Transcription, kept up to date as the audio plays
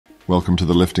Welcome to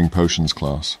the lifting potions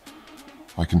class.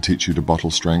 I can teach you to bottle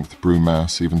strength, brew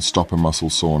mass, even stop a muscle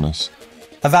soreness.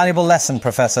 A valuable lesson,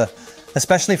 Professor,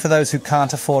 especially for those who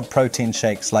can't afford protein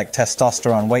shakes like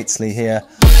testosterone Waitsley here.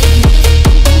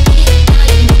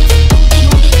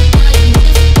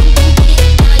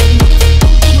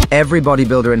 Every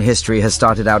bodybuilder in history has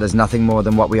started out as nothing more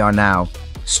than what we are now,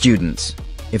 students.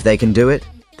 If they can do it,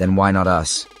 then why not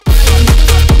us?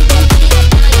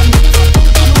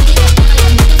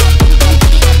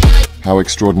 How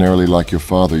extraordinarily like your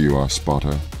father you are,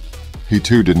 Spotter. He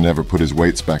too didn't ever put his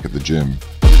weights back at the gym.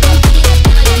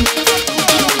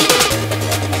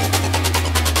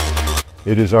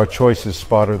 It is our choices,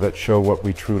 Spotter, that show what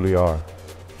we truly are,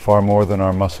 far more than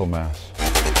our muscle mass.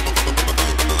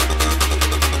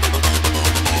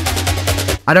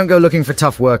 I don't go looking for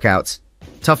tough workouts.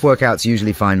 Tough workouts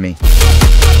usually find me.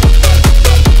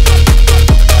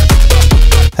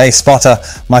 Hey Spotter,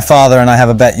 my father and I have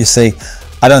a bet, you see.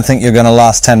 I don't think you're going to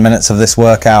last 10 minutes of this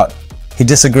workout. He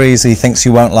disagrees, he thinks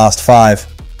you won't last 5.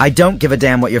 I don't give a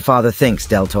damn what your father thinks,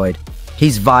 Deltoid.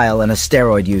 He's vile and a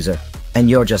steroid user,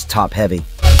 and you're just top heavy.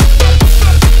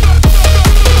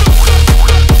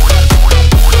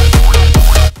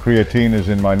 Creatine is,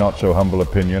 in my not-so-humble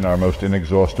opinion, our most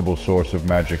inexhaustible source of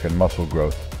magic and muscle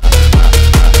growth.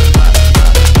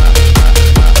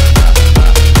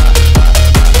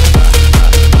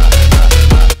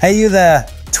 Hey you there,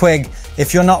 Twig.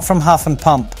 If you're not from Huff and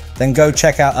Pump, then go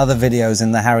check out other videos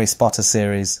in the Harry Spotter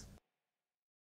series.